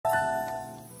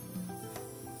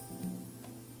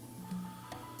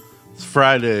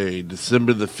Friday,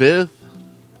 December the 5th,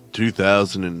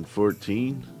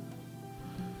 2014.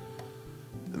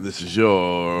 And this is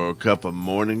your cup of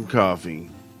morning coffee.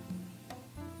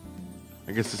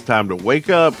 I guess it's time to wake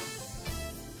up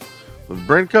with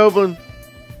Brent Copeland.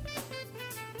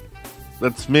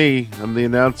 That's me. I'm the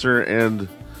announcer, and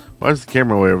why is the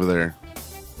camera way over there?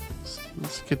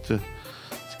 Let's get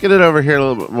it over here a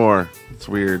little bit more. It's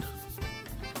weird.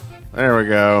 There we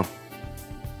go.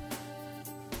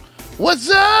 What's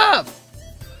up?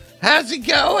 How's it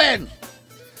going?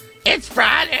 It's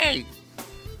Friday.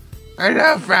 I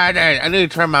love Friday. I need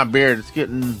to trim my beard. It's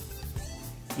getting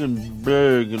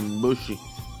big and bushy.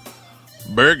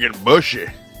 Big and bushy.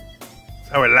 That's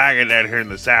how we like it out here in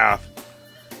the South.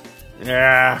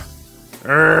 Yeah.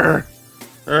 Bear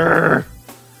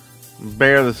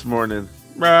this morning.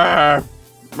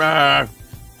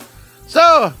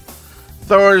 So,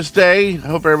 Thursday. I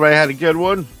hope everybody had a good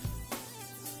one.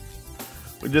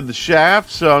 We did the Shaft,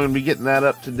 so I'm going to be getting that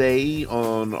up today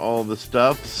on all the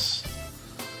stuffs.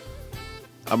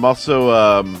 I'm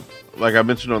also, like I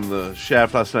mentioned on the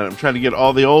Shaft last night, I'm trying to get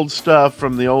all the old stuff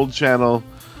from the old channel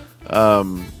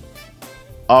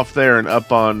off there and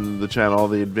up on the channel, all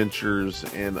the adventures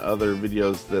and other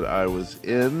videos that I was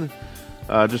in.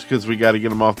 Just because we got to get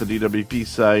them off the DWP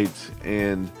site,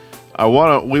 and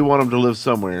we want them to live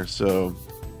somewhere, so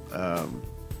that's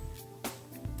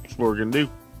what we're going to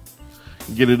do.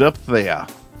 Get it up there.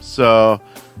 So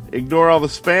ignore all the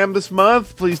spam this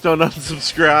month. Please don't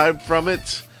unsubscribe from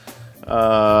it.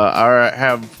 I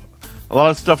have a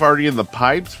lot of stuff already in the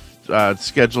pipes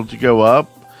scheduled to go up.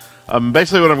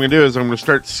 Basically what I'm going to do is I'm going to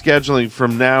start scheduling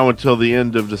from now until the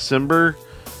end of December,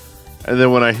 and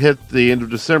then when I hit the end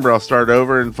of December I'll start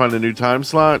over and find a new time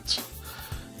slot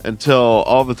until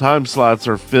all the time slots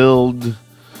are filled.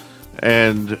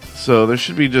 And so there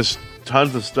should be just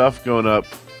tons of stuff going up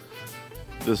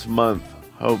this month,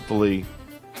 hopefully,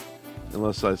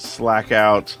 unless I slack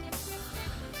out.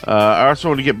 I also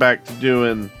want to get back to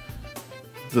doing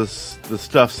the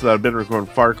stuff that I've been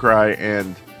recording, Far Cry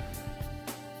and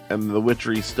the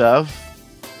Witchery stuff.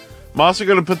 I'm also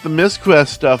going to put the MissQuest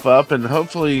stuff up, and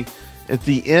hopefully at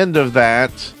the end of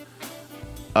that,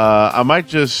 I might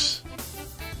just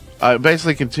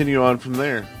basically continue on from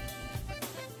there.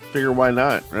 Figure why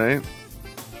not, right?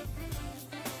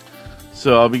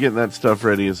 So I'll be getting that stuff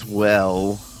ready as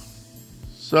well.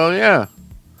 So yeah,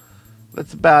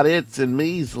 that's about it in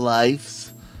me's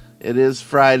life. It is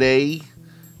Friday,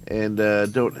 and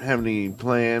don't have any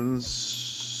plans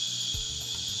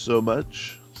so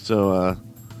much. So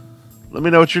let me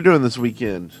know what you're doing this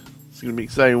weekend. It's going to be an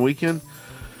exciting weekend.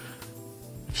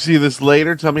 If you see this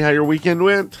later, tell me how your weekend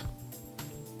went.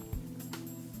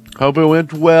 Hope it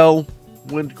went well.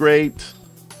 Went great.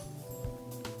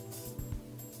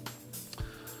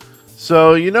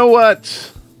 So, you know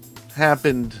what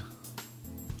happened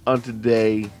on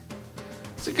today?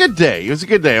 It's a good day. It was a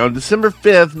good day. On December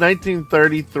 5th,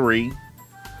 1933.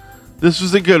 This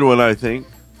was a good one, I think.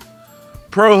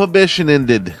 Prohibition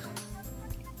ended.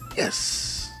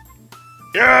 Yes.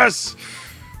 Yes.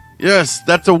 Yes,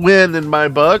 that's a win in my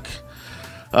book.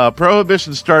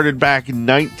 Prohibition started back in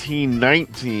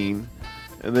 1919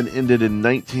 and then ended in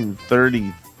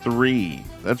 1933.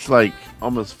 That's like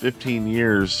almost 15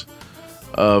 years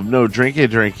of no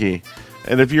drinky.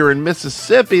 And if you're in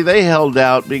Mississippi, they held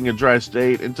out, being a dry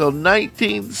state, until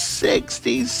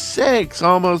 1966,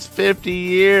 almost 50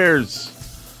 years.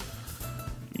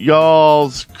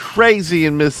 Y'all's crazy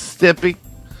in Mississippi.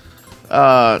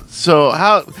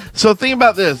 So think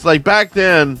about this. Like back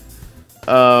then,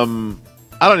 I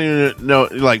don't even know,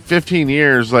 like 15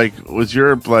 years, like was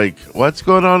Europe like, what's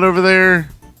going on over there?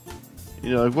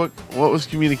 You know, like what was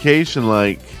communication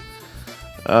like?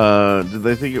 Did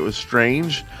they think it was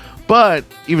strange? But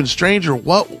even stranger,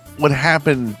 what would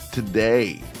happen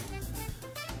today?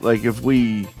 Like if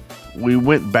we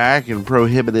went back and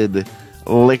prohibited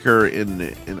liquor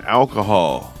and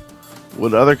alcohol,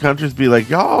 would other countries be like,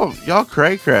 y'all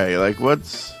cray? Like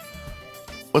what's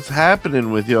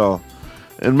happening with y'all?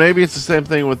 And maybe it's the same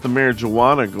thing with the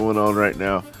marijuana going on right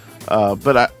now.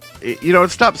 But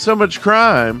it stopped so much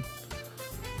crime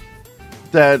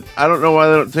that I don't know why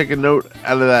they don't take a note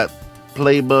out of that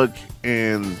playbook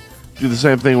and do the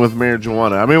same thing with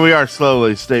marijuana. I mean, we are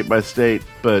slowly, state by state,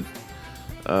 but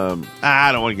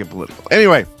I don't want to get political.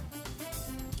 Anyway,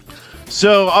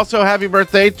 so also happy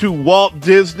birthday to Walt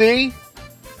Disney.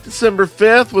 December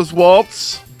 5th was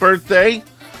Walt's birthday.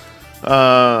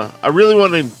 I really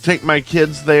want to take my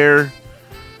kids there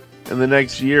in the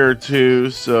next year or two,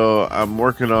 so I'm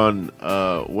working on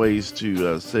ways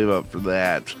to save up for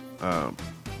that.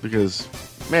 Because,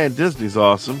 man, Disney's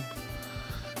awesome.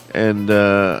 And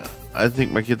I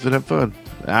think my kids would have fun.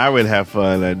 I would have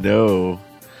fun, I know.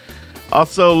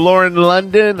 Also, Lauren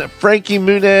London, Frankie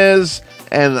Muniz,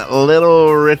 and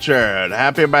Little Richard.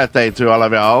 Happy birthday to all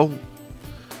of y'all.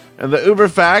 And the Uber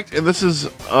fact, and this is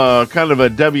kind of a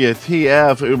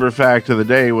WTF Uber fact of the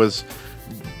day, was,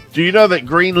 do you know that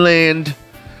Greenland,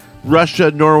 Russia,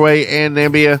 Norway, and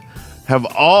Namibia have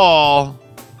all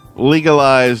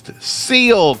legalized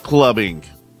seal clubbing?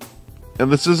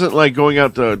 And this isn't like going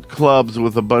out to clubs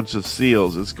with a bunch of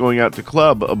seals. It's going out to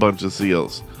club a bunch of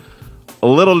seals. A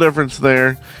little difference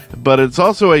there, but it's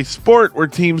also a sport where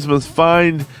teams must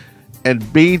find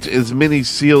and beat as many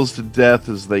seals to death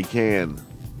as they can.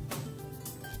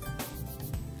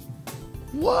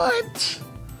 What?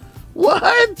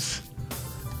 What?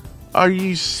 Are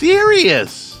you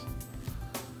serious?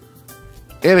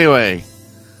 Anyway,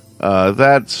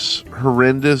 that's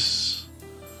horrendous.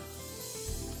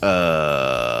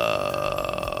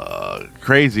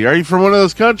 Crazy. Are you from one of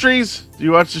those countries? Do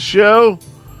you watch the show?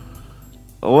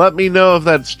 Let me know if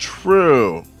that's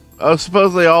true. Oh,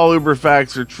 supposedly all Uber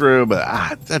facts are true, but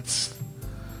that's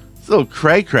a little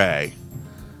cray-cray.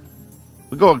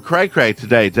 We're going cray-cray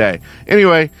today.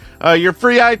 Anyway, your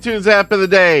free iTunes app of the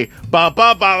day. Ba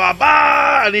ba ba ba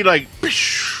ba. I need like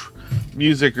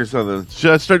music or something.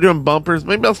 Should I start doing bumpers?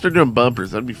 Maybe I'll start doing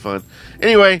bumpers. That'd be fun.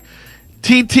 Anyway,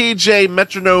 TTJ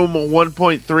Metronome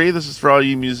 1.3. This is for all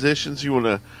you musicians who want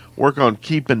to work on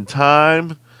keeping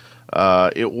time.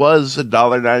 It was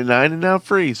 $1.99 and now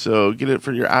free, so get it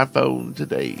for your iPhone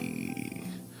today.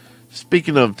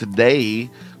 Speaking of today,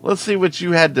 let's see what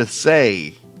you had to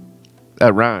say.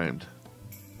 That rhymed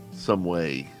some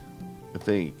way, I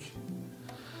think.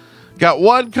 Got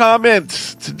one comment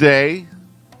today.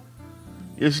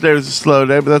 Yesterday was a slow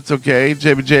day, but that's okay.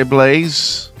 JBJ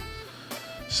Blaze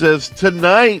says,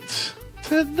 tonight,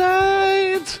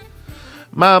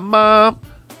 my mom,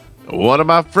 one of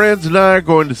my friends and I are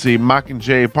going to see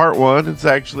Mockingjay Part 1. It's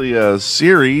actually a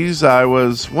series I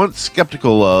was once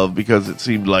skeptical of because it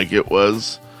seemed like it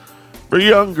was for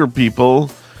younger people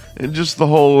and just the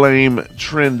whole lame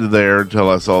trend there until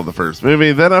I saw the first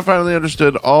movie. Then I finally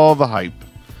understood all the hype.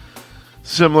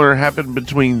 Similar happened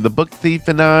between The Book Thief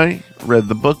and I. Read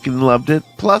the book and loved it.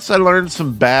 Plus I learned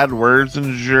some bad words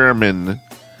in German.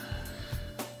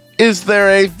 Is there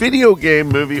a video game,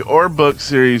 movie, or book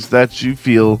series that you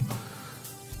feel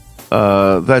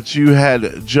that you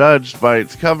had judged by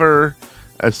its cover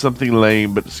as something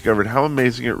lame, but discovered how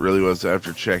amazing it really was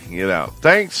after checking it out?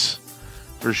 Thanks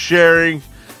for sharing,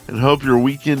 and hope your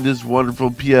weekend is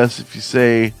wonderful. P.S. If you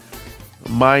say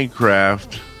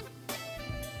Minecraft,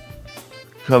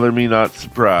 color me not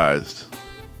surprised.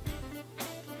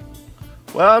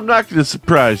 Well, I'm not going to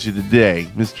surprise you today,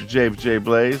 Mr. J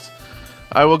Blaze.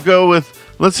 I will go with,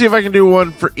 let's see if I can do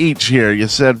one for each here. You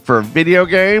said for a video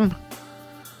game,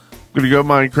 I'm going to go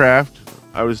Minecraft.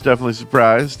 I was definitely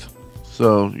surprised,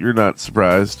 so you're not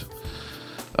surprised.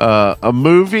 A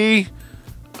movie,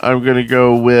 I'm going to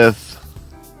go with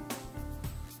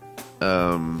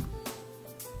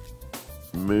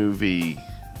movie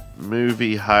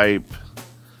hype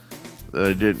that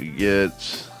I didn't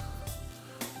get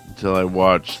until I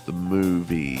watched the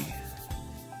movie.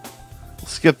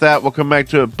 Skip that. We'll come back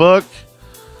to a book.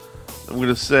 I'm going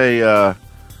to say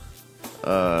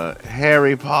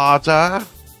Harry Potter.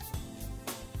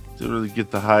 Didn't really get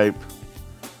the hype.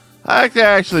 I could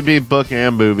actually be book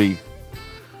and movie,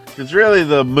 because really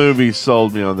the movie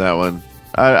sold me on that one.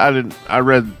 I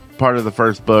read part of the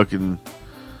first book, and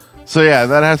so yeah,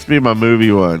 that has to be my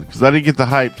movie one, because I didn't get the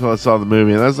hype till I saw the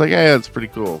movie, and I was like, hey, that's pretty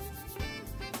cool.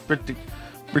 Pretty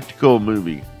cool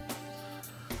movie.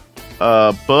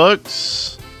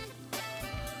 Books.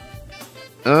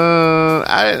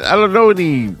 I don't know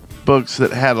any books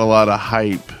that had a lot of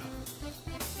hype,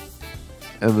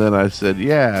 and then I said,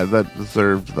 yeah, that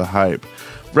deserved the hype.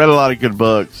 Read a lot of good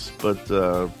books, but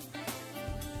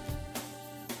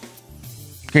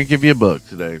can't give you a book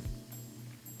today.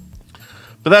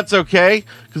 But that's okay,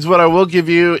 because what I will give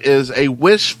you is a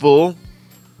wishful,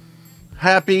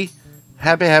 happy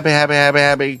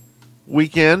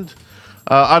weekend.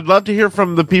 I'd love to hear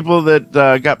from the people that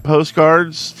got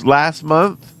postcards last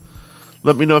month.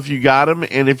 Let me know if you got them,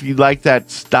 and if you like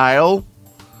that style,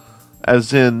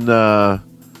 as in how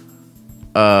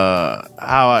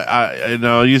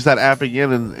I'll use that app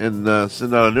again and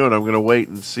send out a new one. I'm going to wait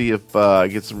and see if I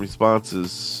get some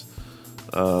responses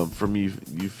from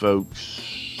you folks.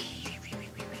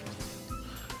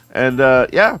 And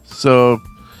yeah, so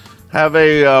have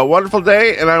a wonderful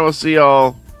day, and I will see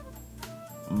y'all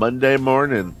Monday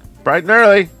morning, bright and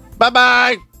early.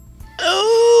 Bye-bye.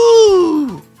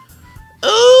 Ooh.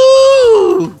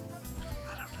 Ooh.